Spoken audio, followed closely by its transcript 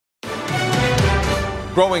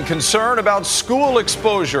Growing concern about school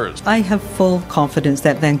exposures. I have full confidence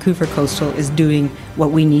that Vancouver Coastal is doing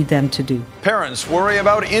what we need them to do. Parents worry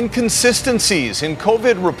about inconsistencies in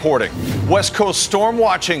COVID reporting. West Coast storm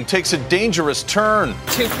watching takes a dangerous turn.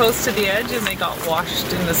 Too close to the edge and they got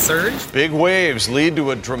washed in the surge. Big waves lead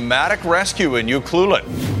to a dramatic rescue in Ucluelet.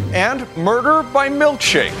 And murder by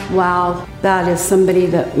milkshake. Wow, that is somebody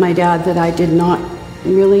that my dad that I did not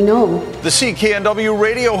really know. The CKNW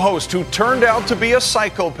radio host who turned out to be a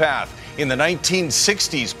psychopath in the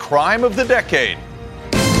 1960s crime of the decade.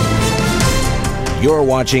 You're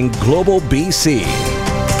watching Global BC.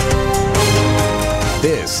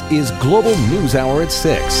 This is Global News Hour at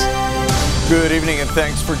 6. Good evening and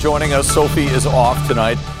thanks for joining us. Sophie is off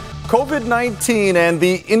tonight. COVID-19 and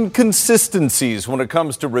the inconsistencies when it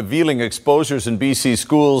comes to revealing exposures in BC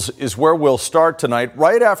schools is where we'll start tonight,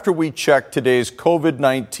 right after we check today's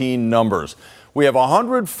COVID-19 numbers. We have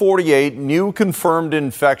 148 new confirmed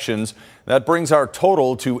infections. That brings our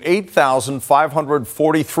total to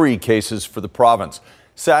 8,543 cases for the province.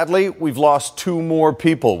 Sadly, we've lost 2 more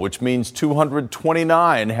people, which means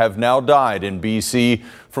 229 have now died in BC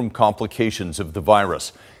from complications of the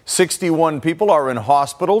virus. 61 people are in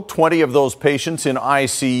hospital, 20 of those patients in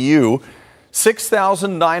ICU.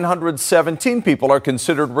 6,917 people are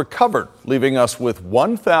considered recovered, leaving us with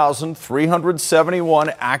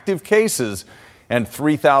 1,371 active cases and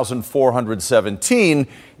 3,417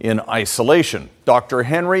 in isolation. Dr.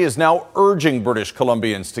 Henry is now urging British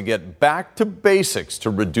Columbians to get back to basics to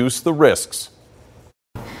reduce the risks.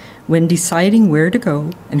 When deciding where to go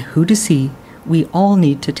and who to see, we all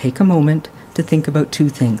need to take a moment to think about 2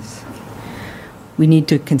 things. We need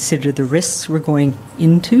to consider the risks we're going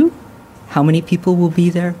into. How many people will be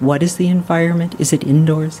there? What is the environment? Is it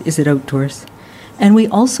indoors? Is it outdoors? And we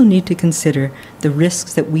also need to consider the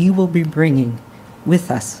risks that we will be bringing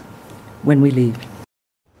with us when we leave.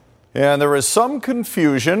 And there is some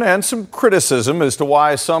confusion and some criticism as to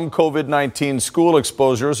why some COVID-19 school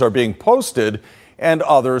exposures are being posted and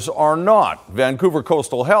others are not. Vancouver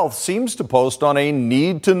Coastal Health seems to post on a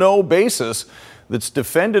need-to-know basis that's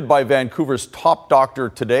defended by Vancouver's top doctor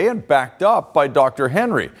today and backed up by Dr.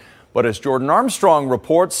 Henry. But as Jordan Armstrong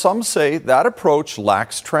reports, some say that approach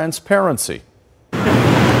lacks transparency.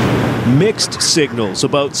 Mixed signals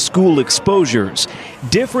about school exposures,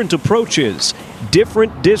 different approaches,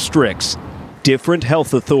 different districts, different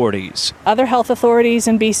health authorities. Other health authorities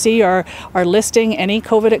in BC are listing any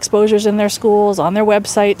COVID exposures in their schools on their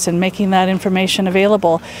websites and making that information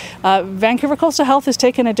available. Vancouver Coastal Health has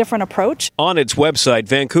taken a different approach. On its website,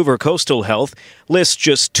 Vancouver Coastal Health lists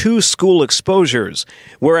just 2 school exposures,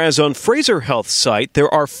 whereas on Fraser Health's site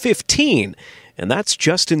there are 15. And that's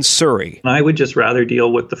just in Surrey. I would just rather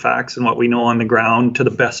deal with the facts and what we know on the ground to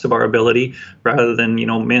the best of our ability rather than,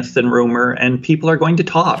 myth and rumor, and people are going to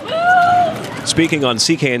talk. Speaking on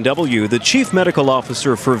CKNW, the Chief Medical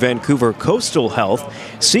Officer for Vancouver Coastal Health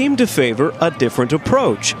seemed to favor a different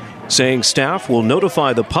approach, saying staff will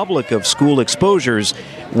notify the public of school exposures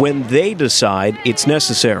when they decide it's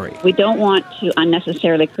necessary. We don't want to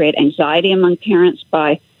unnecessarily create anxiety among parents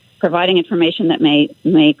by providing information that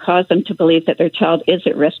may cause them to believe that their child is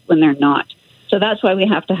at risk when they're not. So that's why we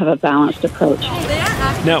have to have a balanced approach.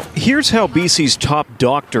 Now, here's how BC's top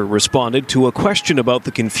doctor responded to a question about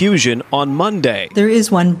the confusion on Monday. There is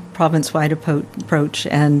one province-wide approach,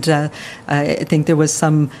 and I think there was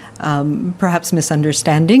some perhaps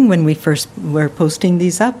misunderstanding when we first were posting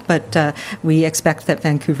these up, but we expect that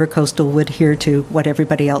Vancouver Coastal would adhere to what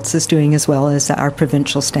everybody else is doing as well as our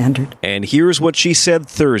provincial standard. And here's what she said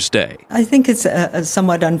Thursday. I think it's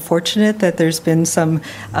somewhat unfortunate that there's been some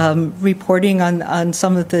reporting on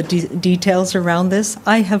some of the details around this.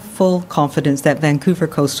 I have full confidence that Vancouver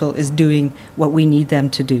Coastal is doing what we need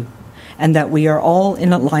them to do, and that we are all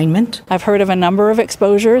in alignment. I've heard of a number of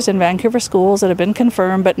exposures in Vancouver schools that have been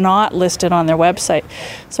confirmed but not listed on their website.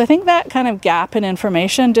 So I think that kind of gap in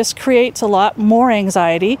information just creates a lot more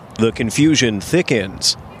anxiety. The confusion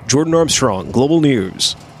thickens. Jordan Armstrong, Global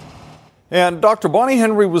News. And Dr. Bonnie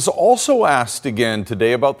Henry was also asked again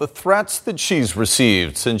today about the threats that she's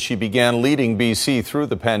received since she began leading BC through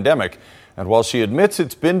the pandemic. And while she admits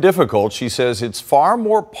it's been difficult, she says it's far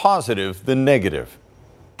more positive than negative.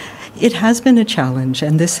 It has been a challenge,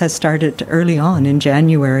 and this has started early on in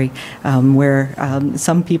January, where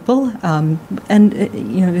some people,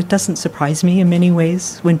 it doesn't surprise me in many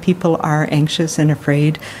ways when people are anxious and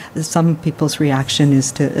afraid. Some people's reaction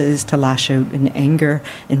is to lash out in anger,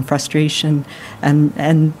 in frustration,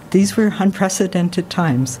 and these were unprecedented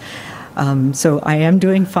times. So I am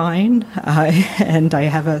doing fine, and I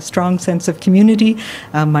have a strong sense of community,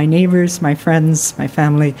 my neighbors, my friends, my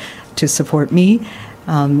family to support me.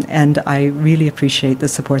 and I really appreciate the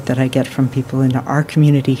support that I get from people in our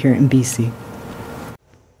community here in BC.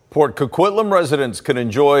 Port Coquitlam residents can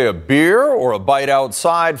enjoy a beer or a bite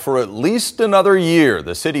outside for at least another year.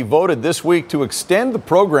 The city voted this week to extend the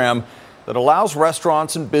program that allows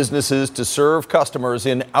restaurants and businesses to serve customers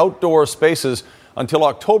in outdoor spaces until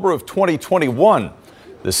October of 2021.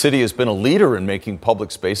 The city has been a leader in making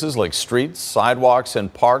public spaces like streets, sidewalks,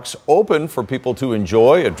 and parks open for people to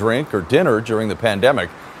enjoy a drink or dinner during the pandemic.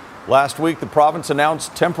 Last week, the province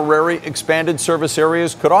announced temporary expanded service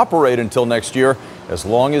areas could operate until next year as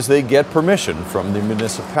long as they get permission from the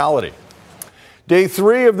municipality. Day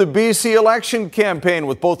 3 of the BC election campaign,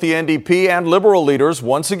 with both the NDP and Liberal leaders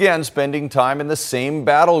once again spending time in the same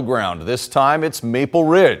battleground. This time it's Maple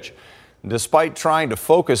Ridge. Despite trying to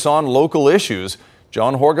focus on local issues,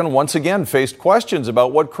 John Horgan once again faced questions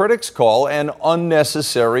about what critics call an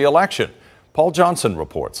unnecessary election. Paul Johnson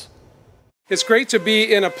reports. It's great to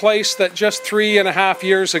be in a place that just 3.5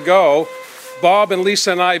 years ago, Bob and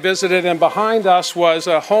Lisa and I visited, and behind us was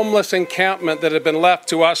a homeless encampment that had been left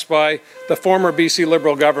to us by the former BC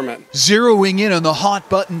Liberal government. Zeroing in on the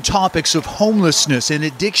hot-button topics of homelessness and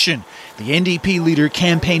addiction, the NDP leader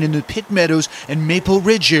campaigned in the Pitt Meadows and Maple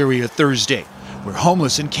Ridge area Thursday, where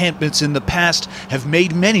homeless encampments in the past have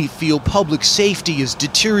made many feel public safety is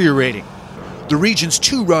deteriorating. The region's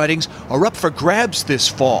 2 ridings are up for grabs this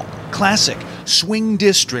fall. Classic swing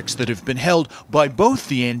districts that have been held by both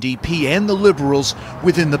the NDP and the Liberals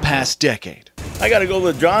within the past decade. I got to go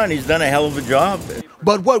with John. He's done a hell of a job.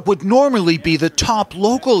 But what would normally be the top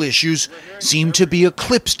local issues seem to be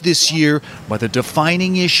eclipsed this year by the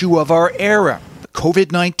defining issue of our era, the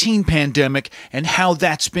COVID-19 pandemic and how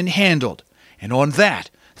that's been handled. And on that,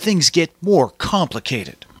 things get more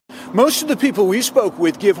complicated. Most of the people we spoke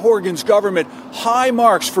with give Horgan's government high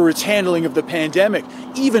marks for its handling of the pandemic,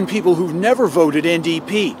 even people who've never voted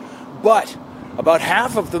NDP. But about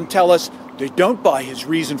half of them tell us they don't buy his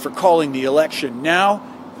reason for calling the election now,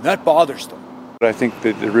 and that bothers them. I think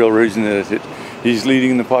that the real reason is that he's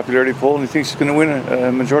leading the popularity poll and he thinks he's going to win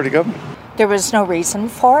a majority government. There was no reason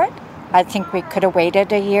for it. I think we could have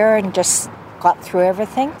waited a year and just got through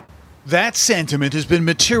everything. That sentiment has been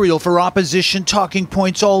material for opposition talking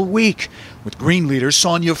points all week, with Green leader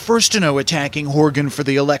Sonia Furstenau attacking Horgan for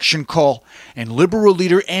the election call, and Liberal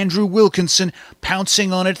leader Andrew Wilkinson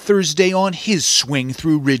pouncing on it Thursday on his swing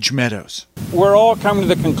through Ridge Meadows. We're all coming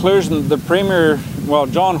to the conclusion that the Premier,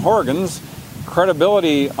 John Horgan's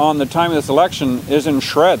credibility on the time of this election is in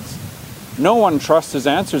shreds. No one trusts his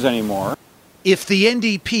answers anymore. If the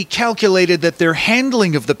NDP calculated that their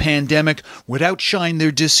handling of the pandemic would outshine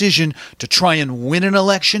their decision to try and win an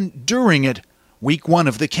election during it, week 1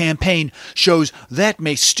 of the campaign shows that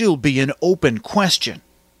may still be an open question.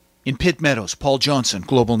 In Pitt Meadows, Paul Johnson,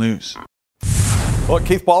 Global News. Well,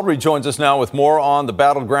 Keith Baldry joins us now with more on the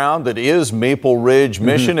battleground that is Maple Ridge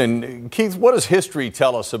Mission. And Keith, what does history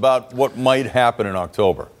tell us about what might happen in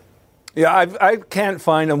October? Yeah, I can't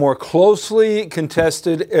find a more closely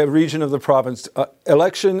contested region of the province,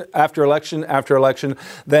 election after election after election,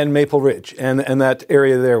 than Maple Ridge and that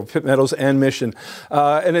area there, Pitt Meadows and Mission.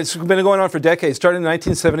 And it's been going on for decades. Starting in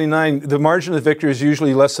 1979, the margin of victory is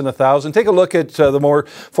usually less than 1,000. Take a look at the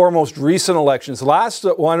foremost recent elections. Last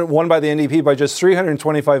one won by the NDP by just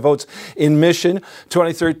 325 votes in Mission.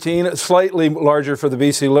 2013, slightly larger for the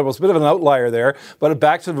BC Liberals. A bit of an outlier there, but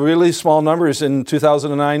back to really small numbers in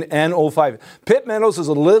 2009 and 05. Pitt Meadows is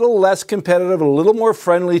a little less competitive, a little more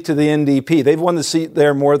friendly to the NDP. They've won the seat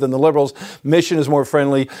there more than the Liberals. Mission is more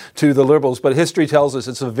friendly to the Liberals, but history tells us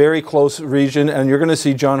it's a very close region, and you're going to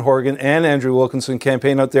see John Horgan and Andrew Wilkinson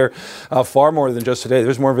campaign out there far more than just today.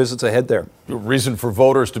 There's more visits ahead there. Reason for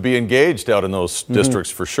voters to be engaged out in those districts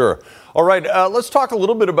for sure. All right, let's talk a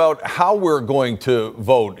little bit about how we're going to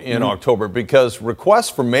vote in October, because requests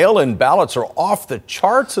for mail-in ballots are off the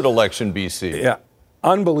charts at Election BC. Yeah.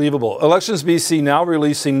 Unbelievable. Elections BC now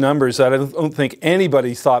releasing numbers that I don't think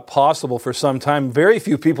anybody thought possible for some time. Very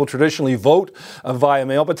few people traditionally vote via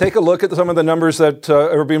mail, but take a look at some of the numbers that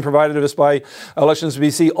are being provided to us by Elections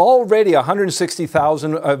BC. Already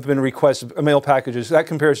 160,000 have been requested mail packages. That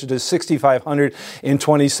compares to just 6,500 in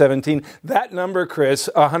 2017. That number, Chris,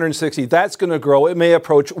 160, that's going to grow. It may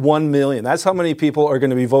approach 1 million. That's how many people are going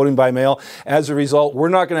to be voting by mail. As a result, we're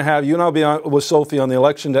not going to have, you and I'll be on with Sophie on the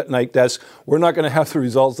election night desk, we're not going to have the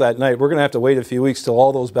results that night. We're going to have to wait a few weeks till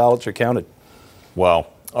all those ballots are counted. Wow.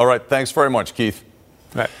 All right. Thanks very much, Keith.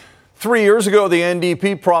 All right. 3 years ago, the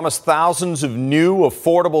NDP promised thousands of new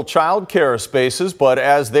affordable childcare spaces, but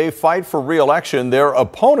as they fight for re-election, their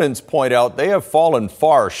opponents point out they have fallen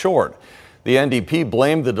far short. The NDP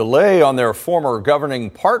blamed the delay on their former governing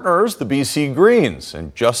partners, the BC Greens.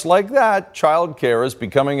 And just like that, childcare is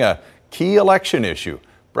becoming a key election issue.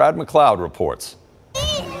 Brad McLeod reports.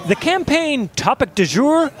 The campaign topic du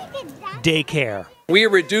jour, daycare. We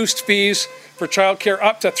reduced fees for childcare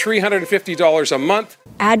up to $350 a month.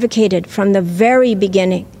 Advocated from the very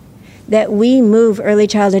beginning that we move early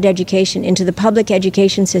childhood education into the public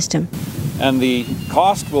education system. And the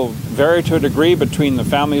cost will vary to a degree between the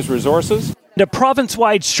family's resources. A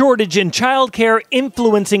province-wide shortage in childcare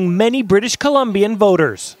influencing many British Columbian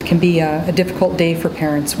voters. It can be a difficult day for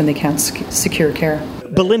parents when they can't secure care.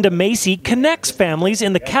 Belinda Macy connects families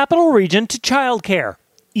in the capital region to childcare,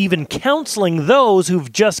 even counseling those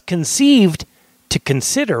who've just conceived to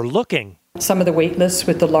consider looking. Some of the wait lists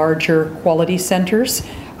with the larger quality centres,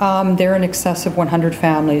 they're in excess of 100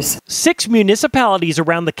 families. 6 municipalities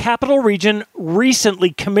around the capital region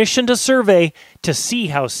recently commissioned a survey to see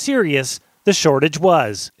how serious the shortage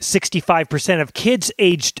was. 65% of kids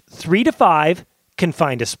aged 3 to 5 can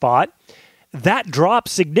find a spot. That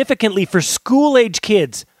drops significantly for school-age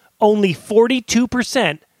kids. Only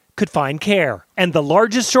 42% could find care. And the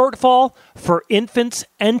largest shortfall for infants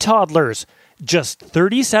and toddlers. Just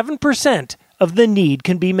 37% of the need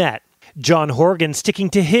can be met. John Horgan sticking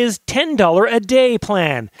to his $10 a day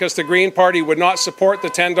plan. Because the Green Party would not support the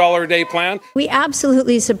 $10 a day plan. We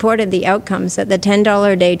absolutely supported the outcomes at the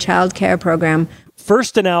 $10 a day childcare program.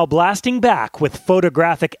 First now blasting back with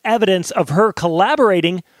photographic evidence of her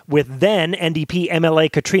collaborating with then NDP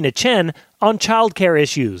MLA Katrina Chen on childcare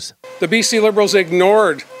issues. The BC Liberals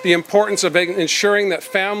ignored the importance of ensuring that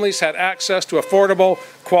families had access to affordable,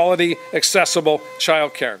 quality, accessible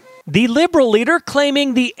childcare. The Liberal leader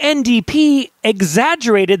claiming the NDP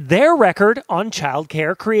exaggerated their record on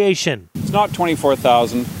childcare creation. It's not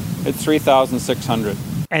 24,000, it's 3,600.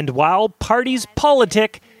 And while parties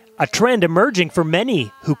politic, a trend emerging for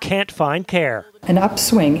many who can't find care. An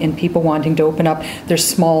upswing in people wanting to open up their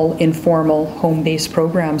small, informal, home-based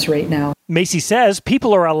programs right now. Macy says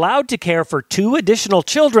people are allowed to care for 2 additional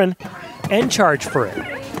children and charge for it.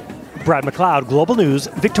 Brad McLeod, Global News,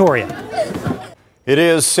 Victoria. It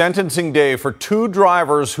is sentencing day for 2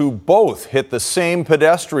 drivers who both hit the same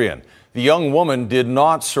pedestrian. The young woman did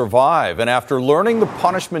not survive, and after learning the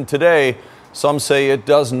punishment today, some say it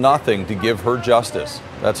does nothing to give her justice.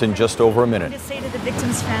 That's in just over a minute. To say to the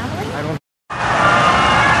victim's family?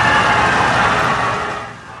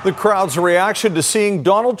 The crowd's reaction to seeing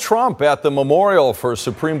Donald Trump at the memorial for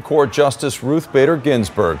Supreme Court Justice Ruth Bader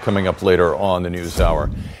Ginsburg coming up later on the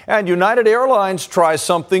NewsHour. And United Airlines tries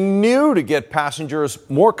something new to get passengers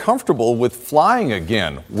more comfortable with flying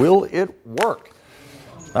again. Will it work?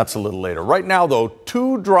 That's a little later. Right now, though,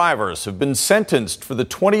 2 drivers have been sentenced for the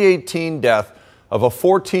 2018 death of a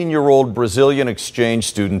 14-year-old Brazilian exchange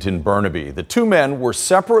student in Burnaby. The 2 men were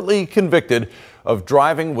separately convicted of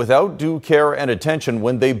driving without due care and attention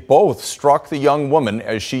when they both struck the young woman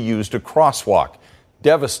as she used a crosswalk,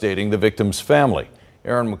 devastating the victim's family.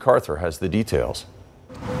 Aaron MacArthur has the details.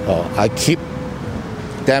 I keep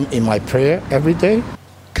them in my prayer every day.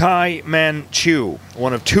 Kai Man Chu,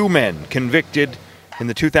 one of 2 men convicted in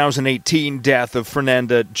the 2018 death of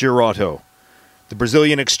Fernanda Girotto. The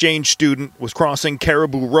Brazilian exchange student was crossing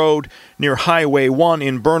Caribou Road near Highway 1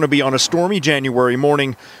 in Burnaby on a stormy January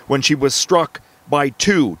morning when she was struck by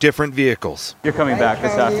 2 different vehicles. You're coming back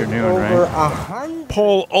this afternoon, right?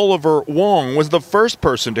 Paul Oliver Wong was the first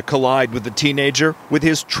person to collide with the teenager with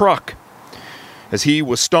his truck. As he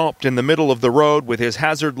was stopped in the middle of the road with his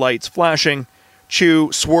hazard lights flashing,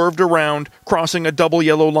 Chu swerved around, crossing a double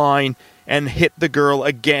yellow line, and hit the girl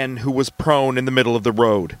again, who was prone in the middle of the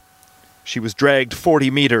road. She was dragged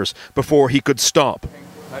 40 meters before he could stop.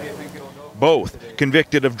 Both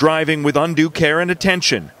convicted of driving with undue care and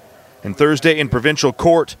attention. And Thursday in provincial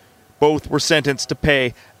court, both were sentenced to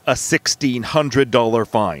pay a $1,600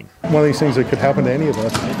 fine. One of these things that could happen to any of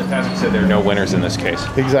us. The defendant said there are no winners in this case.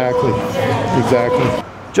 Exactly.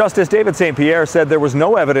 Justice David St. Pierre said there was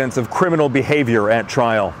no evidence of criminal behavior at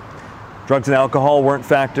trial. Drugs and alcohol weren't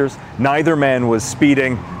factors. Neither man was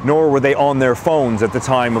speeding, nor were they on their phones at the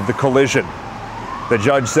time of the collision. The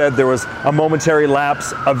judge said there was a momentary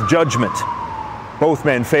lapse of judgment. Both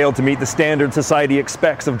men failed to meet the standard society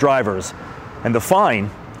expects of drivers, and the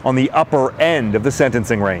fine on the upper end of the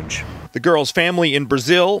sentencing range. The girl's family in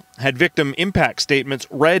Brazil had victim impact statements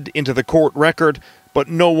read into the court record, but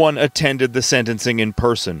no one attended the sentencing in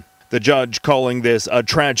person. The judge calling this a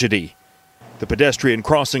tragedy. The pedestrian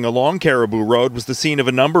crossing along Caribou Road was the scene of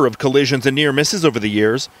a number of collisions and near misses over the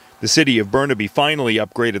years. The city of Burnaby finally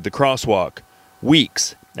upgraded the crosswalk,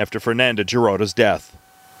 weeks after Fernanda Girotto's death.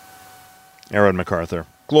 Aaron MacArthur,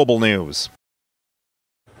 Global News.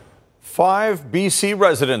 5 BC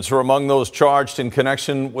residents are among those charged in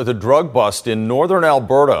connection with a drug bust in northern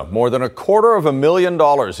Alberta. More than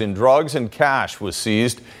 $250,000 in drugs and cash was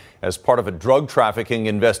seized as part of a drug trafficking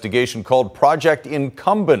investigation called Project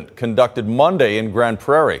Incumbent, conducted Monday in Grande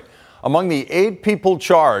Prairie. Among the 8 people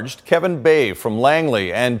charged, Kevin Bay from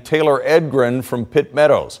Langley and Taylor Edgren from Pitt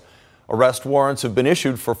Meadows. Arrest warrants have been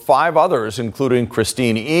issued for 5 others, including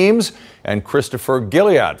Christine Eames and Christopher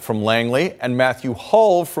Gilead from Langley and Matthew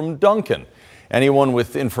Hull from Duncan. Anyone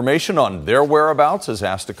with information on their whereabouts is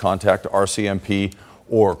asked to contact RCMP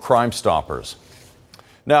or Crime Stoppers.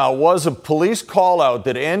 Now, it was a police call-out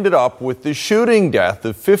that ended up with the shooting death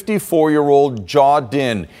of 54-year-old Jaw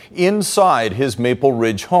Din inside his Maple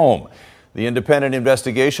Ridge home. The Independent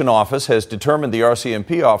Investigation Office has determined the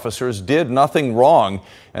RCMP officers did nothing wrong,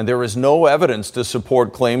 and there is no evidence to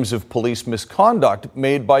support claims of police misconduct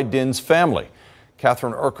made by Din's family.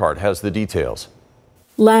 Catherine Urquhart has the details.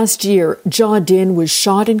 Last year, Jaw Din was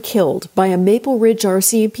shot and killed by a Maple Ridge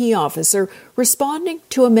RCMP officer responding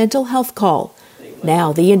to a mental health call.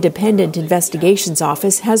 Now, the Independent Investigations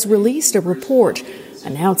Office has released a report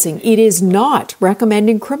announcing it is not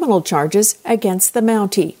recommending criminal charges against the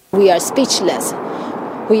Mountie. We are speechless.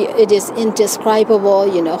 It is indescribable,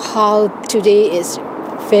 how today is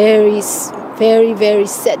very, very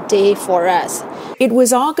sad day for us. It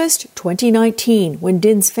was August 2019 when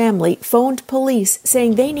Din's family phoned police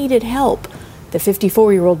saying they needed help. The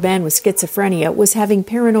 54-year-old man with schizophrenia was having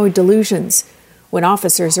paranoid delusions. When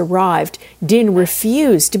officers arrived, Din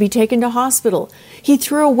refused to be taken to hospital. He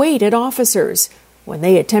threw a weight at officers. When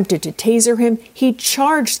they attempted to taser him, he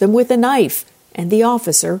charged them with a knife, and the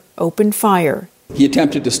officer opened fire. He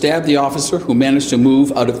attempted to stab the officer, who managed to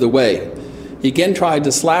move out of the way. He again tried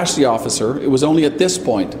to slash the officer. It was only at this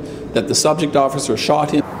point that the subject officer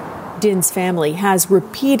shot him. Din's family has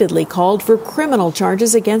repeatedly called for criminal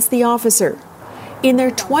charges against the officer. In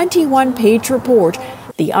their 21-page report,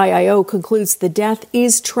 the IIO concludes the death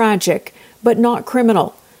is tragic, but not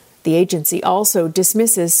criminal. The agency also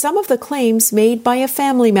dismisses some of the claims made by a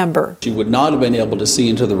family member. She would not have been able to see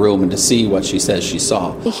into the room and to see what she says she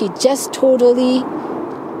saw. He just totally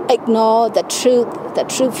ignored the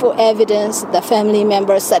truthful evidence the family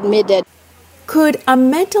members submitted. Could a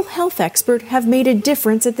mental health expert have made a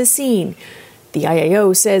difference at the scene? The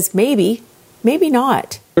IIO says maybe, maybe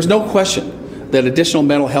not. There's no question that additional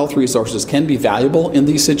mental health resources can be valuable in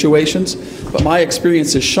these situations, but my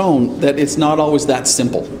experience has shown that it's not always that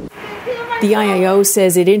simple. The IIO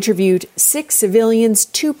says it interviewed 6 civilians,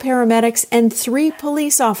 2 paramedics, and 3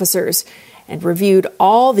 police officers, and reviewed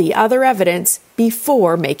all the other evidence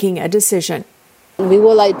before making a decision. We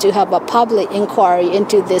would like to have a public inquiry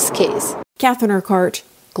into this case. Catherine Urquhart,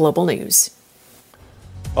 Global News.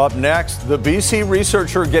 Up next, the BC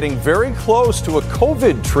researcher getting very close to a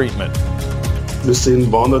COVID treatment. Within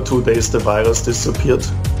 1 or 2 days, the virus disappeared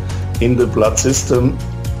in the blood system.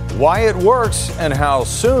 Why it works and how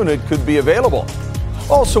soon it could be available.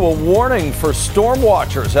 Also, a warning for storm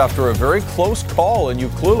watchers after a very close call in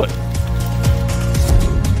Ucluelet.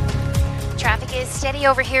 Traffic is steady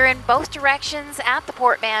over here in both directions at the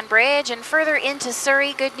Port Mann Bridge and further into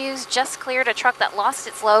Surrey. Good news, just cleared a truck that lost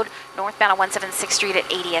its load northbound on 176th Street at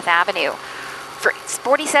 80th Avenue. For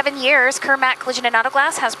 47 years, Kermac Collision and Auto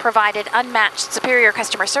Glass has provided unmatched superior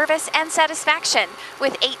customer service and satisfaction.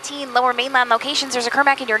 With 18 Lower Mainland locations, there's a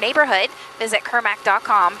Kermac in your neighborhood. Visit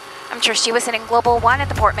Kermac.com. I'm Trish Jewison in Global One at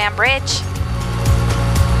the Port Mann Bridge.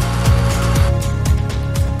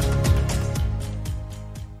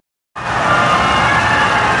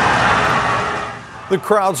 The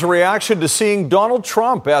crowd's reaction to seeing Donald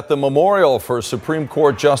Trump at the memorial for Supreme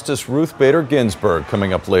Court Justice Ruth Bader Ginsburg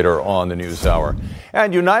coming up later on the NewsHour.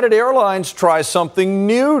 And United Airlines tries something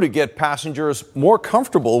new to get passengers more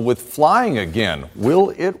comfortable with flying again.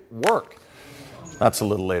 Will it work? That's a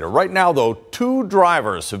little later. Right now, though, 2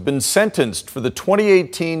 drivers have been sentenced for the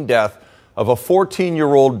 2018 death of a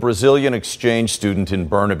 14-year-old Brazilian exchange student in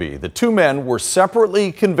Burnaby. The 2 men were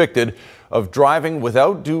separately convicted of driving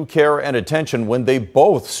without due care and attention when they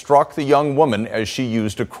both struck the young woman as she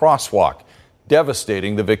used a crosswalk,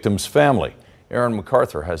 devastating the victim's family. Aaron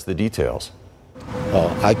MacArthur has the details.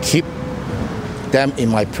 I keep them in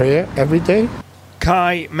my prayer every day.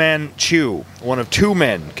 Kai Man Chu, one of 2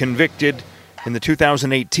 men convicted in the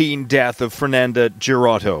 2018 death of Fernanda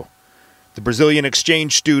Girotto. The Brazilian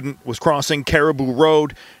exchange student was crossing Caribou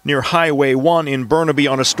Road near Highway 1 in Burnaby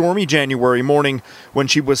on a stormy January morning when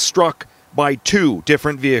she was struck by 2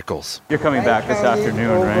 different vehicles. You're coming back this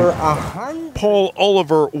afternoon, right? Paul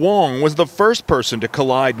Oliver Wong was the first person to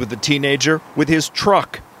collide with the teenager with his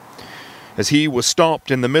truck. As he was stopped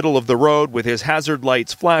in the middle of the road with his hazard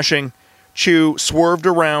lights flashing, Chu swerved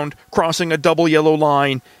around, crossing a double yellow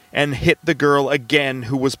line, and hit the girl again,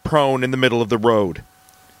 who was prone in the middle of the road.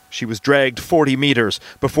 She was dragged 40 meters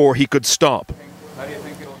before he could stop.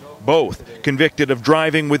 Both convicted of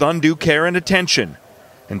driving with undue care and attention.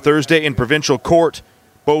 And Thursday in provincial court,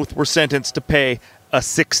 both were sentenced to pay a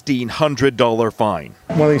 $1,600 fine.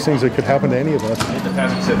 One of these things that could happen to any of us. The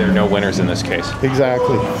defendant said there are no winners in this case.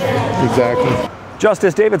 Exactly.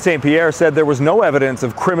 Justice David St. Pierre said there was no evidence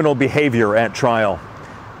of criminal behavior at trial.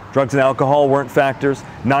 Drugs and alcohol weren't factors.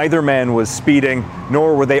 Neither man was speeding,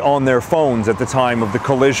 nor were they on their phones at the time of the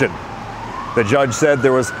collision. The judge said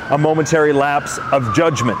there was a momentary lapse of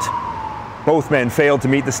judgment. Both men failed to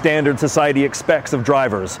meet the standard society expects of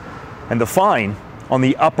drivers, and the fine on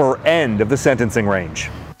the upper end of the sentencing range.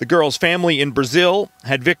 The girl's family in Brazil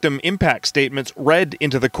had victim impact statements read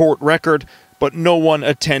into the court record, but no one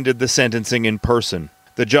attended the sentencing in person.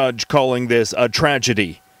 The judge calling this a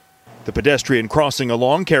tragedy. The pedestrian crossing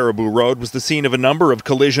along Caribou Road was the scene of a number of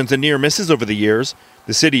collisions and near misses over the years.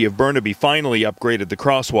 The city of Burnaby finally upgraded the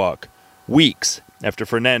crosswalk, weeks after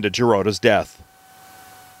Fernanda Girota's death.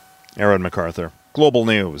 Aaron MacArthur, Global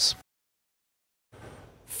News.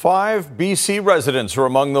 5 BC residents are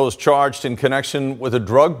among those charged in connection with a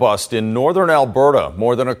drug bust in northern Alberta.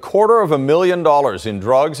 More than $250,000 in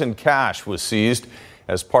drugs and cash was seized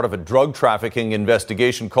as part of a drug trafficking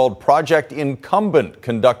investigation called Project Incumbent,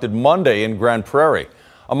 conducted Monday in Grande Prairie.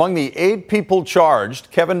 Among the 8 people charged,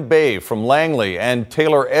 Kevin Bay from Langley and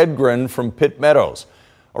Taylor Edgren from Pitt Meadows.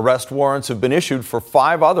 Arrest warrants have been issued for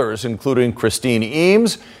 5 others, including Christine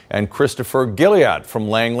Eames and Christopher Gilead from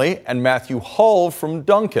Langley and Matthew Hull from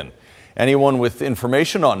Duncan. Anyone with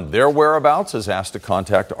information on their whereabouts is asked to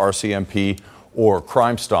contact RCMP or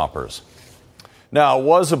Crime Stoppers. Now, it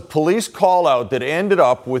was a police call-out that ended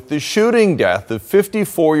up with the shooting death of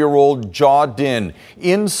 54-year-old Jaw Din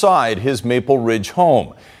inside his Maple Ridge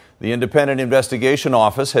home. The Independent Investigation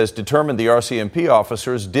Office has determined the RCMP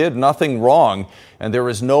officers did nothing wrong, and there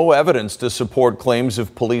is no evidence to support claims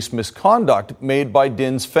of police misconduct made by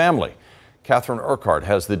Din's family. Catherine Urquhart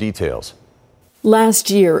has the details.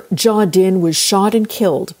 Last year, Jaw Din was shot and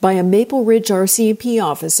killed by a Maple Ridge RCMP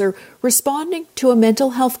officer responding to a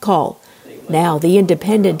mental health call. Now, the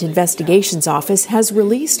Independent Investigations Office has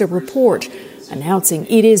released a report announcing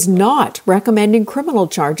it is not recommending criminal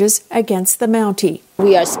charges against the Mountie.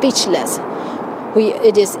 We are speechless.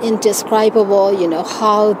 It is indescribable,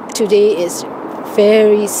 how today is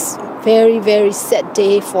very, very, very sad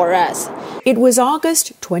day for us. It was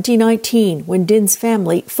August 2019 when Din's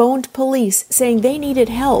family phoned police saying they needed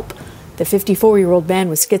help. The 54-year-old man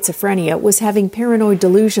with schizophrenia was having paranoid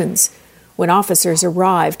delusions. When officers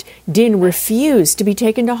arrived, Din refused to be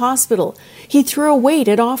taken to hospital. He threw a weight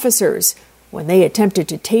at officers. When they attempted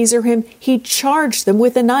to taser him, he charged them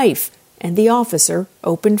with a knife, and the officer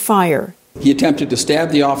opened fire. He attempted to stab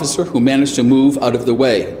the officer, who managed to move out of the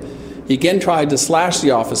way. He again tried to slash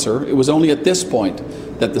the officer. It was only at this point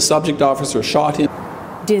that the subject officer shot him.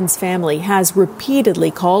 Din's family has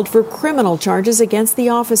repeatedly called for criminal charges against the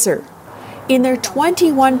officer. In their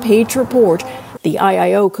 21-page report, the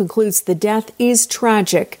IIO concludes the death is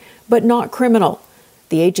tragic, but not criminal.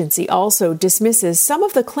 The agency also dismisses some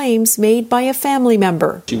of the claims made by a family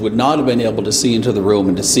member. She would not have been able to see into the room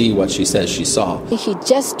and to see what she says she saw. He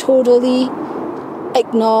just totally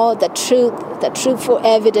ignored the truthful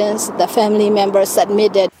evidence the family members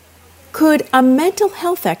submitted. Could a mental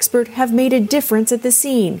health expert have made a difference at the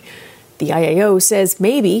scene? The IIO says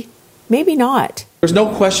maybe not. There's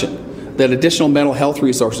no question that additional mental health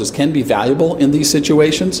resources can be valuable in these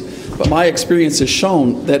situations, but my experience has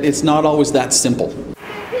shown that it's not always that simple.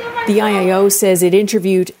 The IIO says it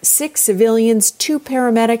interviewed 6 civilians, 2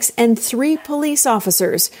 paramedics, and 3 police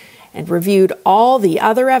officers, and reviewed all the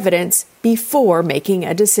other evidence before making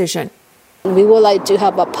a decision. We would like to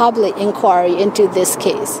have a public inquiry into this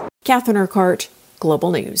case. Catherine Urquhart,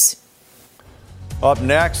 Global News. Up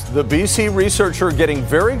next, the BC researcher getting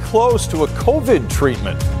very close to a COVID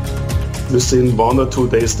treatment. Within 1 or 2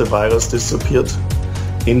 days, the virus disappeared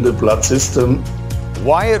in the blood system.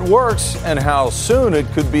 Why it works and how soon it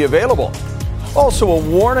could be available. Also, a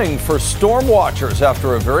warning for storm watchers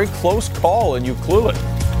after a very close call in Ucluelet.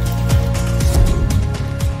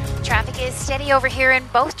 Traffic is steady over here in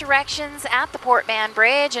both directions at the Port Mann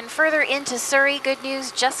Bridge and further into Surrey. Good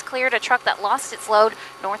news, just cleared a truck that lost its load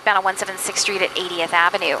northbound on 176th Street at 80th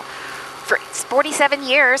Avenue. For 47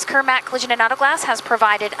 years, Kermac Collision and Auto Glass has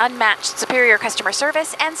provided unmatched superior customer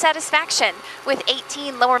service and satisfaction. With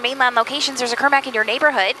 18 Lower Mainland locations, there's a Kermac in your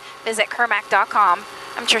neighborhood. Visit Kermac.com.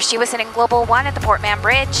 I'm Trish Jewison in Global One at the Port Mann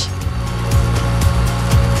Bridge.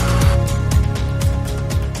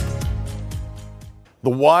 The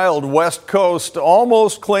wild West Coast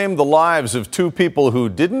almost claimed the lives of two people who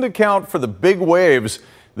didn't account for the big waves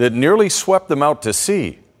that nearly swept them out to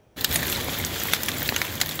sea.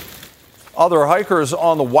 Other hikers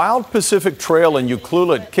on the Wild Pacific Trail in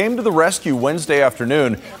Ucluelet came to the rescue Wednesday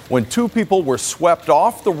afternoon when two people were swept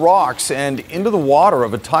off the rocks and into the water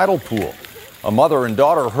of a tidal pool. A mother and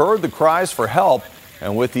daughter heard the cries for help,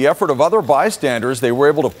 and with the effort of other bystanders, they were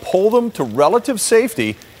able to pull them to relative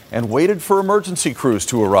safety and waited for emergency crews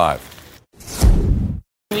to arrive.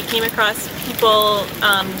 We came across people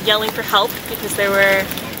yelling for help because there were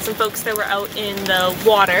some folks that were out in the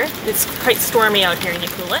water. It's quite stormy out here in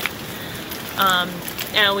Ucluelet.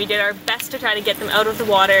 And we did our best to try to get them out of the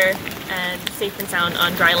water and safe and sound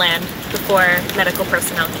on dry land before medical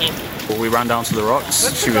personnel came. We ran down to the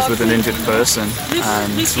rocks. She was with an injured person,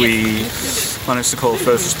 and we managed to call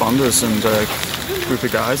first responders and a group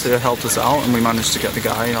of guys who helped us out, and we managed to get the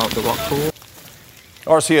guy out of the rock pool.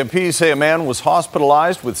 RCMP say a man was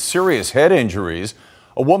hospitalized with serious head injuries.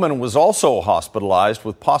 A woman was also hospitalized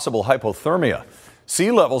with possible hypothermia.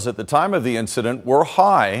 Sea levels at the time of the incident were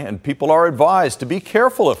high, and people are advised to be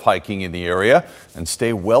careful if hiking in the area and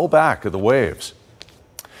stay well back of the waves.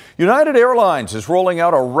 United Airlines is rolling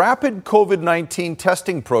out a rapid COVID-19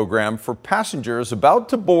 testing program for passengers about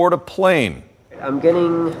to board a plane. I'm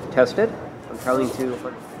getting tested. I'm traveling to...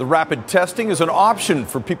 The rapid testing is an option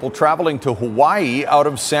for people traveling to Hawaii out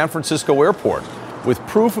of San Francisco Airport. With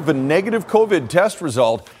proof of a negative COVID test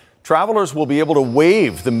result, travelers will be able to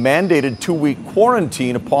waive the mandated 2-week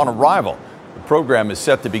quarantine upon arrival. The program is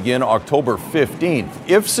set to begin October 15th.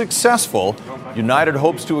 If successful, United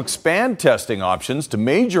hopes to expand testing options to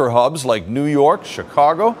major hubs like New York,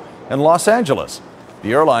 Chicago, and Los Angeles.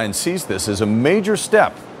 The airline sees this as a major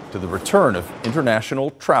step to the return of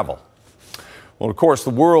international travel. Well, of course,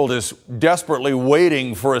 the world is desperately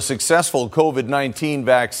waiting for a successful COVID-19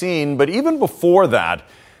 vaccine, but even before that,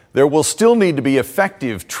 there will still need to be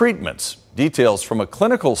effective treatments. Details from a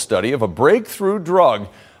clinical study of a breakthrough drug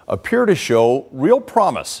appear to show real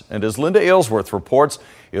promise. And as Linda Aylesworth reports,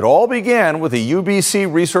 it all began with a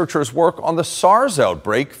UBC researcher's work on the SARS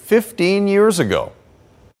outbreak 15 years ago.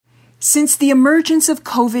 Since the emergence of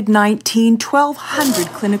COVID-19, 1,200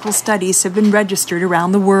 clinical studies have been registered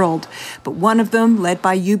around the world. But one of them, led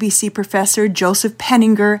by UBC professor Joseph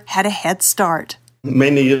Penninger, had a head start.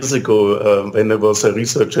 Many years ago, when I was a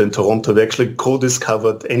researcher in Toronto, we actually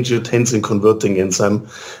co-discovered angiotensin-converting enzyme,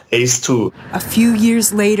 ACE2. A few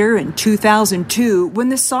years later, in 2002, when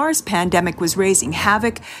the SARS pandemic was raising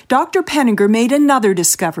havoc, Dr. Penninger made another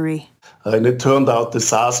discovery. And it turned out the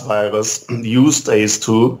SARS virus used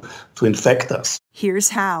ACE2 to infect us. Here's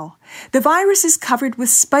how. The virus is covered with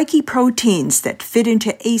spiky proteins that fit into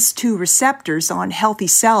ACE2 receptors on healthy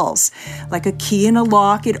cells. Like a key in a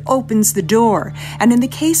lock, it opens the door. And in the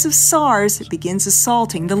case of SARS, it begins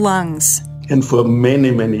assaulting the lungs. And for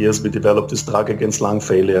many, many years, we developed this drug against lung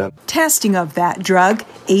failure. Testing of that drug,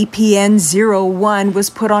 APN-01, was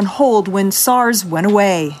put on hold when SARS went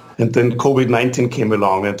away. And then COVID-19 came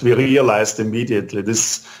along, and we realized immediately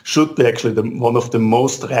this should be actually one of the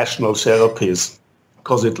most rational therapies,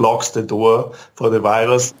 because it locks the door for the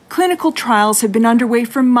virus. Clinical trials have been underway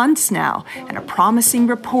for months now, and a promising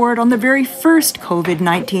report on the very first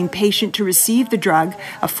COVID-19 patient to receive the drug,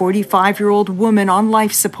 a 45-year-old woman on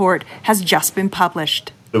life support, has just been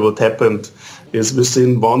published. What happened is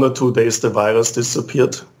within 1 or 2 days, the virus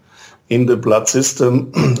disappeared in the blood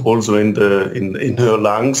system, also in her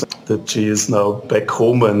lungs, that she is now back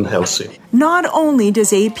home and healthy. Not only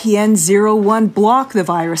does APN-01 block the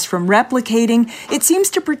virus from replicating, it seems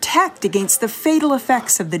to protect against the fatal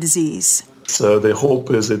effects of the disease. So the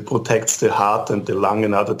hope is it protects the heart and the lung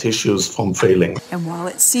and other tissues from failing. And while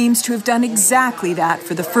it seems to have done exactly that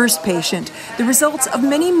for the first patient, the results of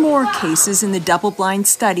many more cases in the double-blind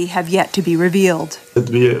study have yet to be revealed. That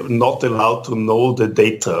we are not allowed to know the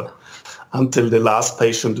data until the last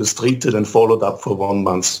patient is treated and followed up for 1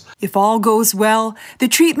 month. If all goes well, the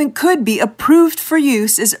treatment could be approved for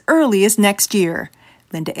use as early as next year.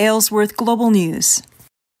 Linda Aylesworth, Global News.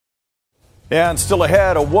 And still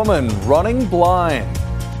ahead, a woman running blind.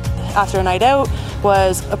 After a night out,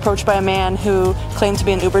 was approached by a man who claimed to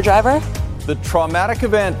be an Uber driver. The traumatic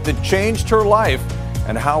event that changed her life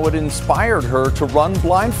and how it inspired her to run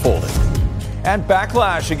blindfolded. And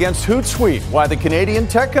backlash against Hootsuite, why the Canadian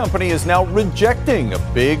tech company is now rejecting a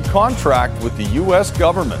big contract with the U.S.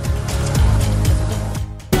 government.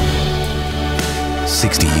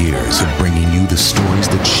 60 years of bringing you the stories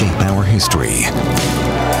that shape our history.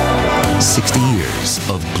 60 years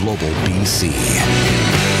of Global BC.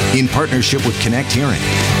 In partnership with Connect Hearing.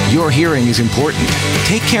 Your hearing is important.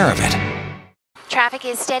 Take care of it. Traffic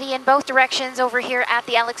is steady in both directions over here at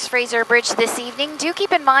the Alex Fraser Bridge this evening. Do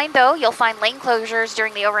keep in mind, though, you'll find lane closures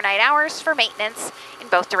during the overnight hours for maintenance in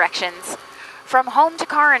both directions. From home to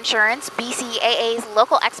car insurance, BCAA's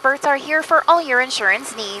local experts are here for all your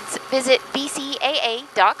insurance needs. Visit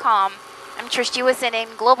bcaa.com. I'm Trish Jewison in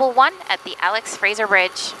Global One at the Alex Fraser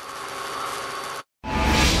Bridge.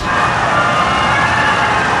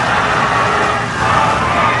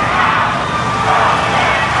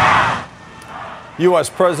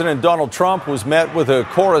 U.S. President Donald Trump was met with a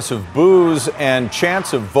chorus of boos and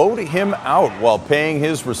chants of vote him out while paying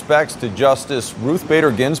his respects to Justice Ruth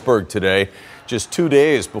Bader Ginsburg today, just 2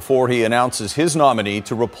 days before he announces his nominee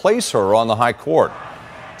to replace her on the high court.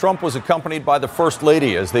 Trump was accompanied by the First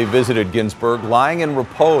Lady as they visited Ginsburg, lying in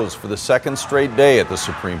repose for the second straight day at the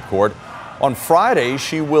Supreme Court. On Friday,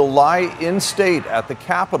 she will lie in state at the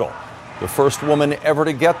Capitol, the first woman ever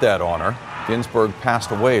to get that honor. Ginsburg passed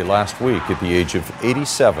away last week at the age of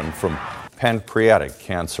 87 from pancreatic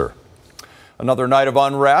cancer. Another night of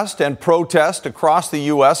unrest and protest across the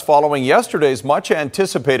U.S. following yesterday's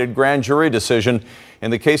much-anticipated grand jury decision in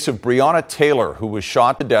the case of Breonna Taylor, who was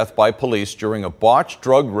shot to death by police during a botched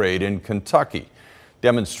drug raid in Kentucky.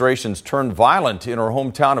 Demonstrations turned violent in her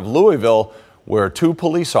hometown of Louisville, where 2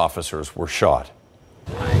 police officers were shot.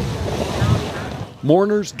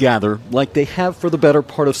 Mourners gather like they have for the better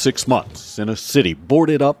part of 6 months in a city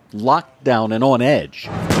boarded up, locked down, and on edge.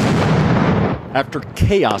 After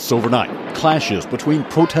chaos overnight, clashes between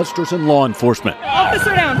protesters and law enforcement.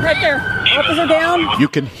 Officer down, right there. Officer down. You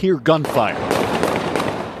can hear gunfire.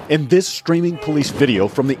 In this streaming police video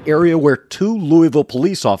from the area where 2 Louisville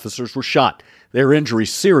police officers were shot, their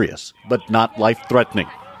injuries serious, but not life-threatening.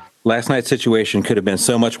 Last night's situation could have been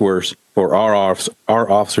so much worse for our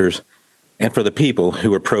officers and for the people who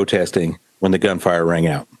were protesting when the gunfire rang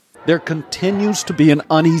out. There continues to be an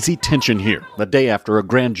uneasy tension here, the day after a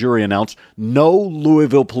grand jury announced no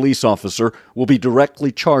Louisville police officer will be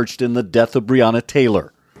directly charged in the death of Breonna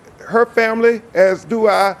Taylor. Her family, as do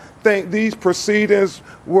I, think these proceedings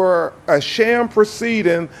were a sham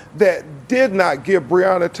proceeding that did not give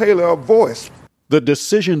Breonna Taylor a voice. The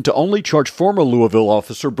decision to only charge former Louisville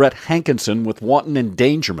officer Brett Hankinson with wanton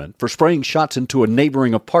endangerment for spraying shots into a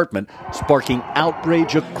neighboring apartment, sparking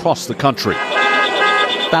outrage across the country.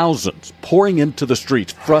 Thousands pouring into the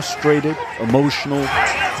streets, frustrated, emotional,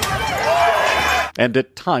 and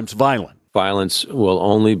at times violent. Violence will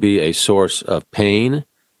only be a source of pain,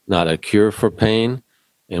 not a cure for pain,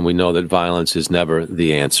 and we know that violence is never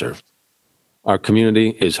the answer. Our community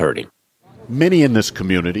is hurting. Many in this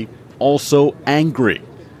community also angry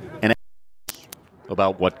and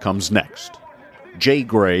about what comes next. Jay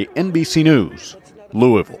Gray, NBC News,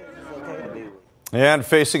 Louisville. And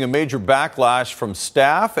facing a major backlash from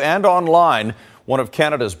staff and online, one of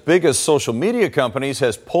Canada's biggest social media companies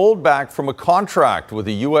has pulled back from a contract with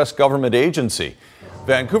a U.S. government agency.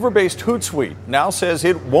 Vancouver-based Hootsuite now says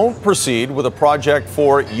it won't proceed with a project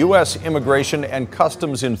for U.S. Immigration and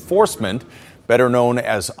Customs Enforcement, better known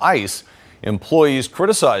as ICE. Employees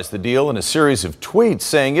criticized the deal in a series of tweets,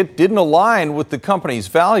 saying it didn't align with the company's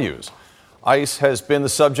values. ICE has been the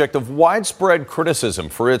subject of widespread criticism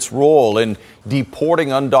for its role in deporting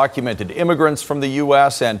undocumented immigrants from the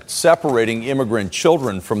U.S. and separating immigrant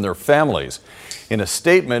children from their families. In a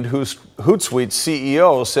statement, Hootsuite's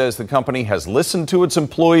CEO says the company has listened to its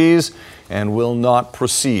employees and will not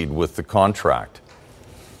proceed with the contract.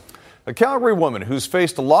 A Calgary woman who's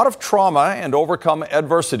faced a lot of trauma and overcome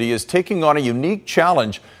adversity is taking on a unique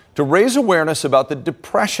challenge to raise awareness about the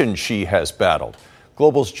depression she has battled.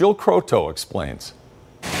 Global's Jill Croteau explains.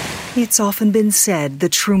 It's often been said the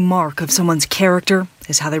true mark of someone's character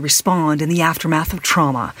is how they respond in the aftermath of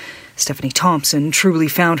trauma. Stephanie Thompson truly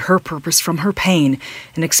found her purpose from her pain,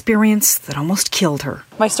 an experience that almost killed her.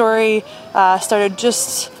 My story started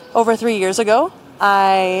just over 3 years ago.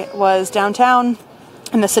 I was downtown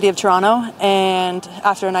in the city of Toronto, and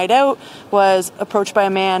after a night out was approached by a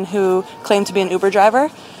man who claimed to be an Uber driver.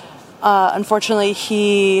 Unfortunately,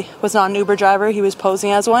 he was not an Uber driver. He was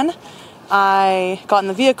posing as one. I got in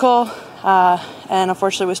the vehicle and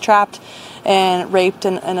unfortunately was trapped and raped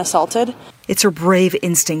and assaulted. It's her brave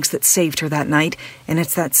instincts that saved her that night, and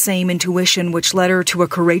it's that same intuition which led her to a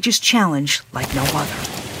courageous challenge like no other.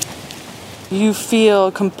 You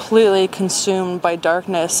feel completely consumed by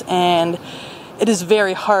darkness, and it is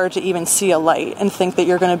very hard to even see a light and think that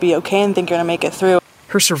you're going to be okay and think you're going to make it through.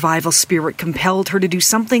 Her survival spirit compelled her to do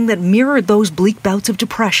something that mirrored those bleak bouts of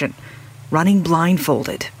depression, running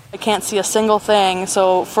blindfolded. I can't see a single thing,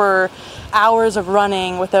 so for hours of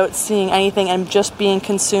running without seeing anything and just being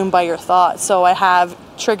consumed by your thoughts. So I have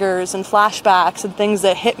triggers and flashbacks and things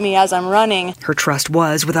that hit me as I'm running. Her trust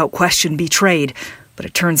was, without question, betrayed. But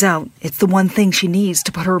it turns out it's the one thing she needs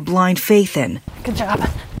to put her blind faith in. Good job.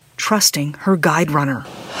 Trusting her guide runner.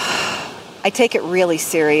 I take it really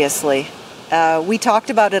seriously. We talked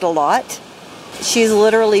about it a lot. She's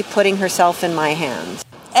literally putting herself in my hands.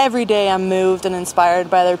 Every day I'm moved and inspired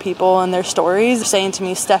by other people and their stories, saying to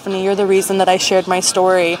me, Stephanie, you're the reason that I shared my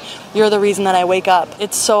story. You're the reason that I wake up.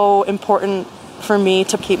 It's so important for me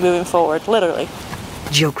to keep moving forward, literally.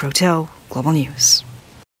 Jill Croteau, Global News.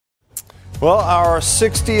 Well, our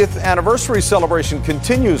 60th anniversary celebration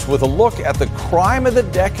continues with a look at the crime of the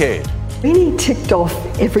decade. Really ticked off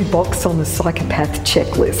every box on the psychopath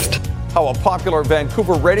checklist. How a popular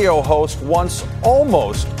Vancouver radio host once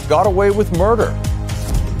almost got away with murder.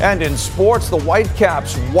 And in sports, the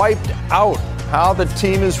Whitecaps wiped out. How the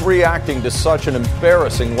team is reacting to such an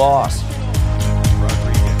embarrassing loss.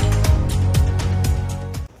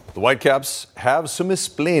 The Whitecaps have some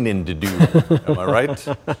explaining to do. Am I right,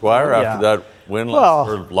 Squire, after that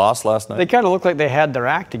loss last night? They kind of looked like they had their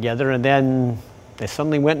act together, and then they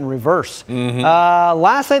suddenly went in reverse.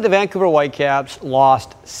 Last night, the Vancouver Whitecaps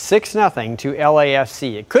lost 6-0 to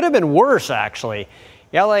LAFC. It could have been worse, actually.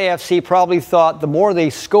 LAFC probably thought the more they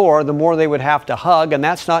score, the more they would have to hug, and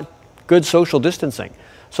that's not good social distancing.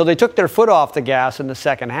 So they took their foot off the gas in the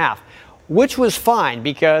second half, which was fine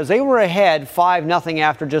because they were ahead 5-0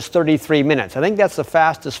 after just 33 minutes. I think that's the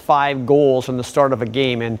fastest 5 goals from the start of a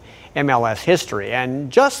game in MLS history.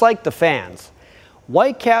 And just like the fans,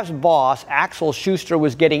 Whitecaps boss Axel Schuster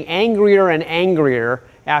was getting angrier and angrier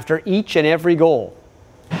after each and every goal.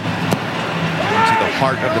 Into the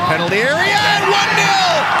heart of the penalty area, and 1-0!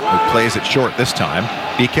 He plays it short this time.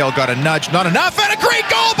 BKL got a nudge, not enough, and a great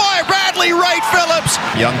goal by Bradley Wright Phillips.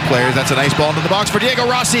 Young players, that's a nice ball into the box for Diego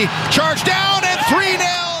Rossi. Charge down, and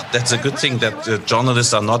 3-0! That's a good thing that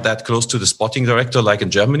journalists are not that close to the sporting director like in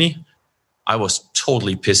Germany. I was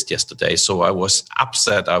totally pissed yesterday, so I was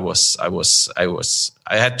upset. I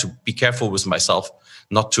had to be careful with myself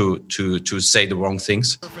not to say the wrong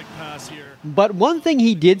things. But one thing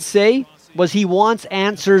he did say was he wants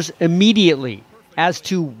answers immediately as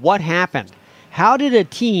to what happened. How did a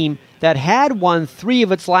team that had won 3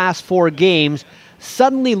 of its last 4 games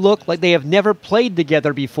suddenly look like they have never played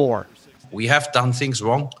together before? We have done things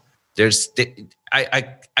wrong.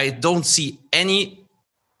 I don't see any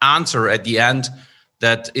answer at the end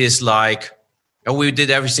that is like, oh, we did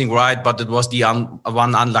everything right, but it was the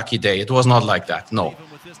one unlucky day. It was not like that. No.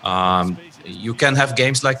 You can have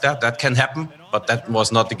games like that. That can happen, but that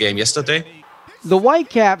was not the game yesterday. The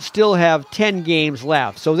Whitecaps still have 10 games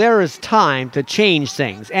left, so there is time to change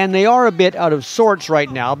things. And they are a bit out of sorts right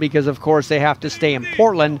now because, of course, they have to stay in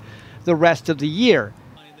Portland the rest of the year.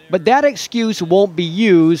 But that excuse won't be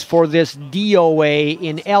used for this DOA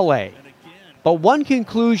in LA. But one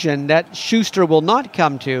conclusion that Schuster will not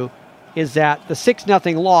come to is that the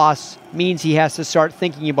 6-0 loss means he has to start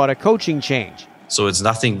thinking about a coaching change. So it's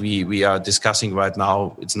nothing we are discussing right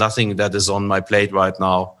now. It's nothing that is on my plate right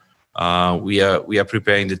now. We are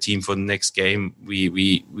preparing the team for the next game.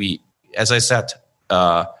 We as I said,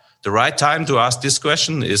 the right time to ask this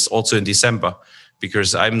question is also in December,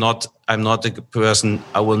 because I'm not a person.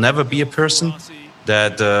 I will never be a person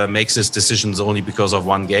that makes his decisions only because of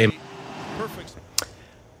one game.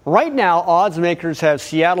 Right now, odds makers have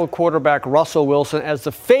Seattle quarterback Russell Wilson as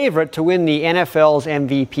the favorite to win the NFL's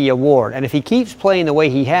MVP award. And if he keeps playing the way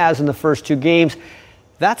he has in the first 2 games,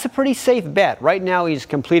 that's a pretty safe bet. Right now, he's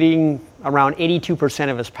completing around 82%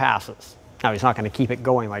 of his passes. Now, he's not going to keep it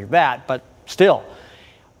going like that, but still.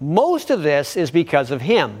 Most of this is because of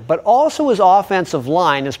him, but also his offensive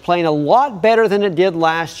line is playing a lot better than it did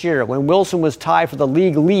last year when Wilson was tied for the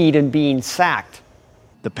league lead in being sacked.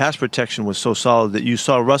 The pass protection was so solid that you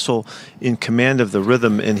saw Russell in command of the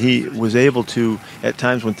rhythm, and he was able to, at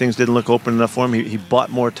times when things didn't look open enough for him, he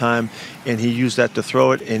bought more time, and he used that to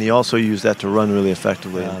throw it, and he also used that to run really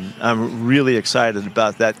effectively. I'm really excited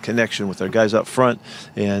about that connection with our guys up front,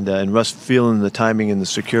 and Russ feeling the timing and the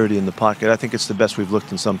security in the pocket. I think it's the best we've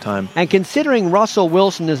looked in some time. And considering Russell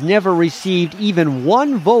Wilson has never received even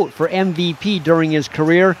 1 vote for MVP during his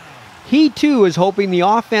career, he too is hoping the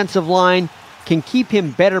offensive line can keep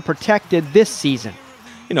him better protected this season.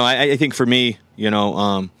 I think for me, I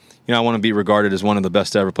want to be regarded as one of the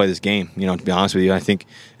best to ever play this game. To be honest with you, I think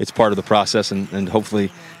it's part of the process, and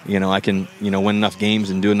hopefully, I can, win enough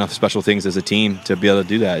games and do enough special things as a team to be able to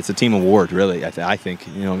do that. It's a team award, really. I think,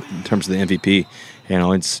 in terms of the MVP,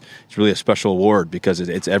 it's really a special award because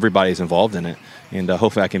it's everybody's involved in it, and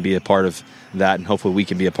hopefully I can be a part of that, and hopefully we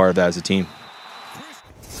can be a part of that as a team.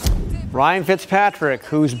 Ryan Fitzpatrick,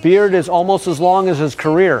 whose beard is almost as long as his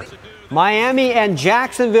career. Miami and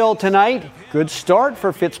Jacksonville tonight. Good start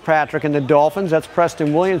for Fitzpatrick and the Dolphins. That's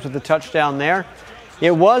Preston Williams with the touchdown there.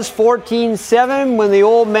 It was 14-7 when the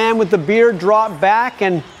old man with the beard dropped back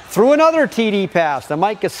and threw another TD pass to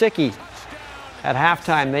Mike Gesicki. At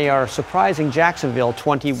halftime, they are surprising Jacksonville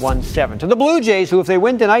 21-7. To the Blue Jays, who, if they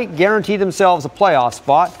win tonight, guarantee themselves a playoff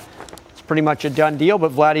spot. It's pretty much a done deal,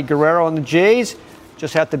 but Vladdy Guerrero and the Jays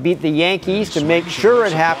just have to beat the Yankees to make sure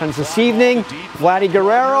it happens this evening. Vladdy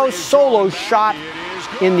Guerrero's solo shot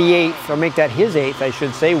in the eighth, or make that his eighth, I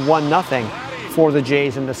should say, 1-0 for the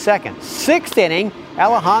Jays in the second. Sixth inning,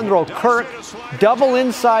 Alejandro Kirk, double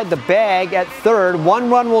inside the bag at third. 1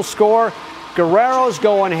 run will score. Guerrero's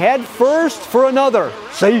going head first for another.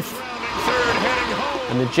 Safe.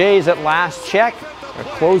 And the Jays at last check are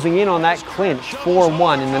closing in on that clinch,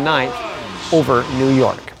 4-1 in the ninth over New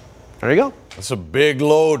York. There you go. That's a big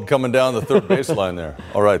load coming down the third baseline there.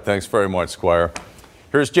 All right, thanks very much, Squire.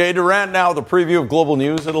 Here's Jay Durant now, the preview of Global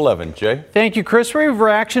News at 11. Jay? Thank you, Chris. We have a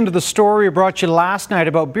reaction to the story we brought you last night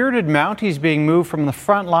about bearded Mounties being moved from the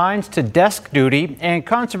front lines to desk duty, and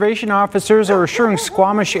conservation officers are assuring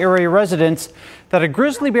Squamish area residents that a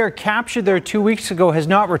grizzly bear captured there 2 weeks ago has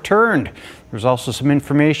not returned. There's also some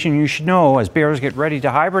information you should know as bears get ready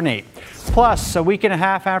to hibernate. Plus, a week and a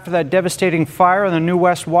half after that devastating fire on the New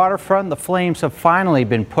West waterfront, the flames have finally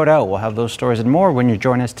been put out. We'll have those stories and more when you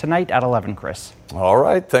join us tonight at 11, Chris. All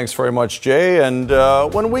right. Thanks very much, Jay. And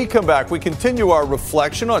when we come back, we continue our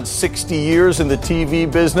reflection on 60 years in the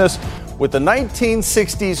TV business with the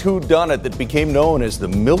 1960s whodunit that became known as the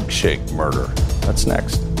milkshake murder. That's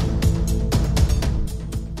next.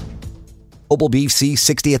 Global BC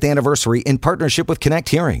 60th anniversary in partnership with Connect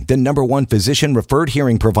Hearing, the #1 physician-referred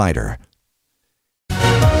hearing provider.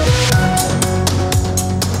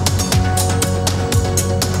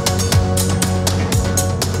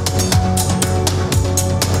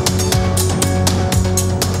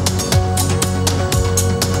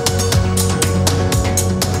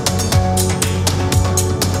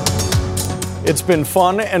 It's been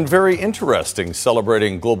fun and very interesting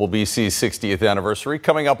celebrating Global BC's 60th anniversary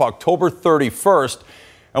coming up October 31st.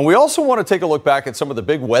 And we also want to take a look back at some of the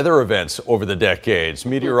big weather events over the decades.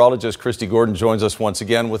 Meteorologist Christy Gordon joins us once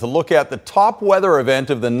again with a look at the top weather event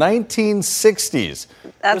of the 1960s.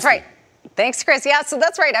 That's right. Thanks, Chris. Yeah, so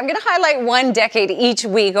that's right. I'm going to highlight one decade each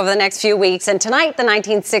week over the next few weeks. And tonight, the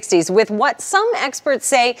 1960s, with what some experts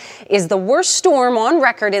say is the worst storm on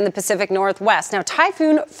record in the Pacific Northwest. Now,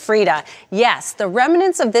 Typhoon Frida. Yes, the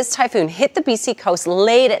remnants of this typhoon hit the BC coast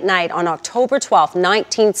late at night on October 12th,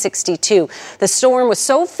 1962. The storm was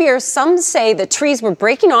so fierce, some say the trees were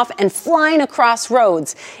breaking off and flying across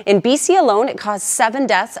roads. In BC alone, it caused 7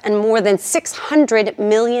 deaths and more than $600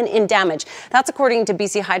 million in damage. That's according to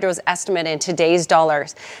BC Hydro's estimate in today's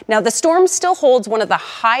dollars. Now, the storm still holds one of the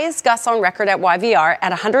highest gusts on record at YVR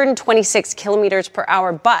at 126 kilometers per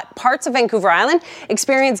hour, but parts of Vancouver Island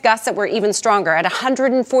experienced gusts that were even stronger at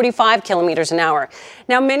 145 kilometers an hour.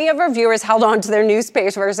 Now, many of our viewers held on to their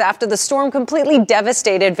newspapers after the storm completely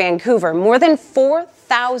devastated Vancouver. More than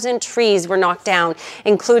 4,000 trees were knocked down,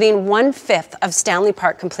 including 1/5 of Stanley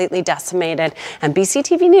Park completely decimated. And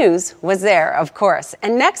BCTV News was there, of course.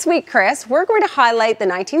 And next week, Chris, we're going to highlight the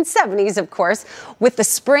 1970s, of course, with the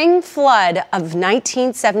spring flood of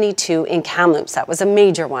 1972 in Kamloops. That was a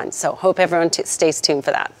major one. So hope everyone stays tuned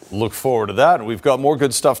for that. Look forward to that. We've got more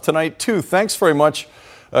good stuff tonight, too. Thanks very much,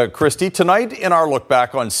 Christy. Tonight, in our look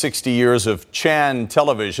back on 60 years of Chan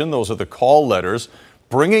television, those are the call letters,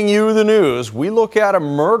 bringing you the news, we look at a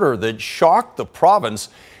murder that shocked the province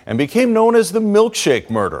and became known as the milkshake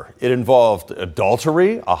murder. It involved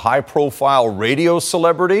adultery, a high-profile radio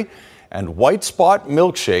celebrity, and white spot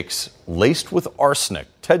milkshakes laced with arsenic.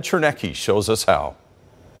 Ted Chernecki shows us how.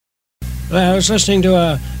 Well, I was listening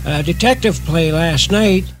to a detective play last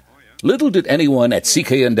night. Little did anyone at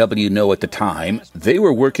CKNW know at the time they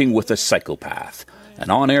were working with a psychopath, an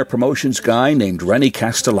on-air promotions guy named Rennie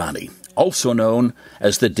Castellani, also known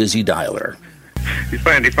as the Dizzy Dialer. You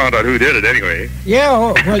finally found out who did it anyway.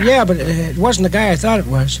 Yeah, well, yeah, but it wasn't the guy I thought it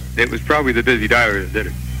was. It was probably the Dizzy Dialer that did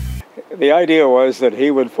it. The idea was that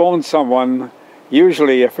he would phone someone,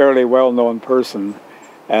 usually a fairly well-known person,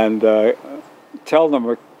 and tell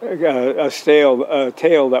them a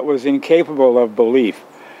tale that was incapable of belief.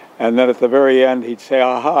 And then at the very end, he'd say,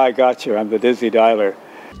 "Aha, I got you, I'm the Dizzy Dialer."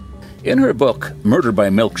 In her book, Murder by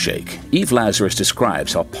Milkshake, Eve Lazarus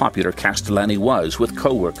describes how popular Castellani was with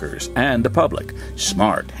co-workers and the public.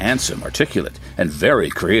 Smart, handsome, articulate, and very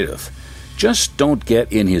creative. Just don't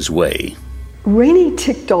get in his way. Rennie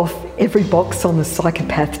ticked off every box on the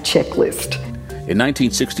psychopath checklist. In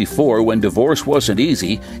 1964, when divorce wasn't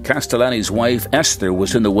easy, Castellani's wife Esther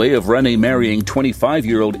was in the way of Rennie marrying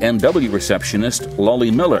 25-year-old MW receptionist Lolly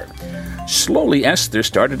Miller. Slowly, Esther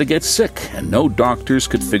started to get sick, and no doctors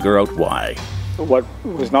could figure out why. What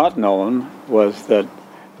was not known was that,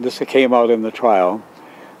 this came out in the trial,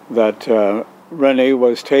 that Rennie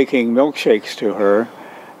was taking milkshakes to her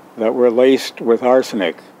that were laced with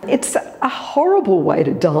arsenic. It's a horrible way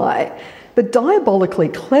to die, but diabolically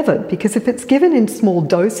clever, because if it's given in small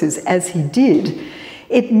doses, as he did,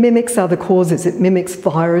 it mimics other causes. It mimics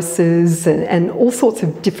viruses and all sorts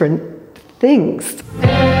of different things.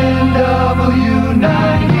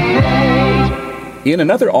 In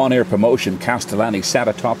another on-air promotion, Castellani sat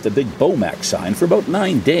atop the big Bomax sign for about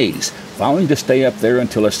 9 days, vowing to stay up there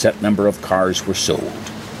until a set number of cars were sold.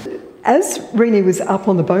 As Rennie was up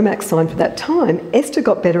on the Bomax sign for that time, Esther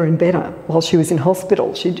got better and better while she was in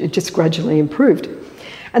hospital. She just gradually improved.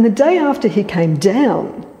 And the day after he came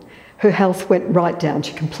down, her health went right down.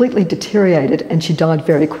 She completely deteriorated and she died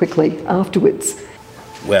very quickly afterwards.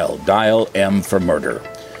 Well, dial M for murder.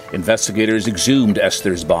 Investigators exhumed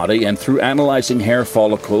Esther's body and through analyzing hair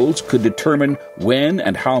follicles could determine when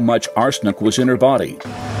and how much arsenic was in her body.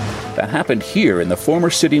 That happened here in the former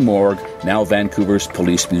city morgue, now Vancouver's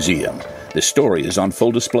Police Museum. The story is on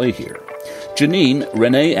full display here. Janine,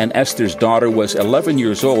 Renee and Esther's daughter, was 11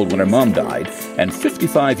 years old when her mom died, and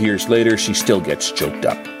 55 years later she still gets choked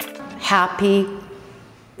up. Happy,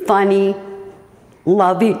 funny,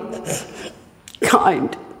 loving,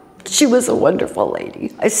 kind. She was a wonderful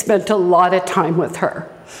lady. I spent a lot of time with her.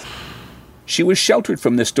 She was sheltered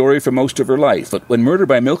from this story for most of her life, but when Murder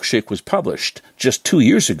by Milkshake was published just 2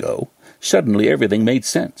 years ago, suddenly everything made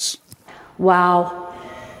sense. Wow,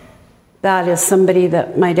 that is somebody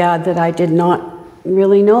that my dad that I did not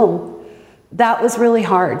really know. That was really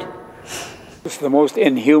hard. It's the most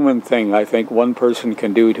inhuman thing I think one person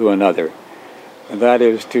can do to another, and that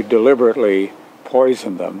is to deliberately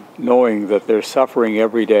poison them, knowing that they're suffering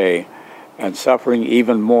every day and suffering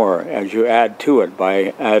even more as you add to it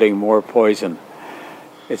by adding more poison.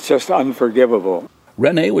 It's just unforgivable.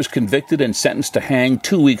 Renee was convicted and sentenced to hang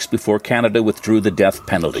 2 weeks before Canada withdrew the death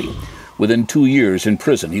penalty. Within 2 years in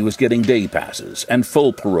prison, he was getting day passes and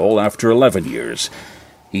full parole after 11 years.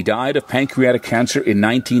 He died of pancreatic cancer in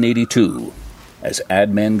 1982. As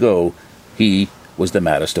ad men go, he was the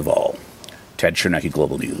maddest of all. Ted Chernecki,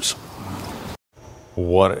 Global News.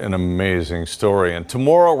 What an amazing story. And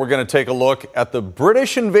tomorrow we're going to take a look at the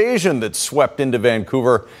British invasion that swept into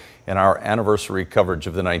Vancouver in our anniversary coverage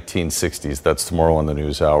of the 1960s. That's tomorrow on the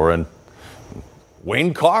News Hour. And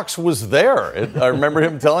Wayne Cox was there. I remember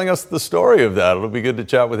him telling us the story of that. It'll be good to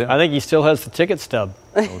chat with him. I think he still has the ticket stub.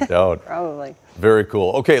 No doubt. Probably. Very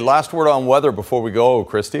cool. Okay, last word on weather before we go,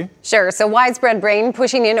 Christy. Sure. So widespread rain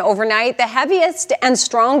pushing in overnight. The heaviest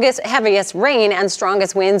rain and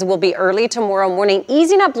strongest winds will be early tomorrow morning,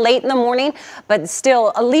 easing up late in the morning, but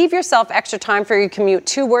still leave yourself extra time for your commute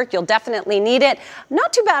to work. You'll definitely need it.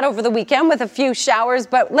 Not too bad over the weekend with a few showers,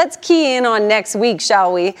 but let's key in on next week,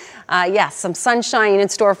 shall we? Yes, some sunshine in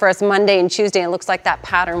store for us Monday and Tuesday. And it looks like that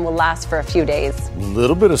pattern will last for a few days. A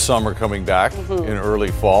little bit of summer coming back in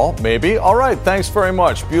early fall, maybe. All right, thanks very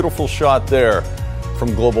much. Beautiful shot there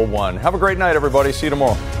from Global One. Have a great night, everybody. See you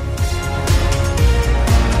tomorrow.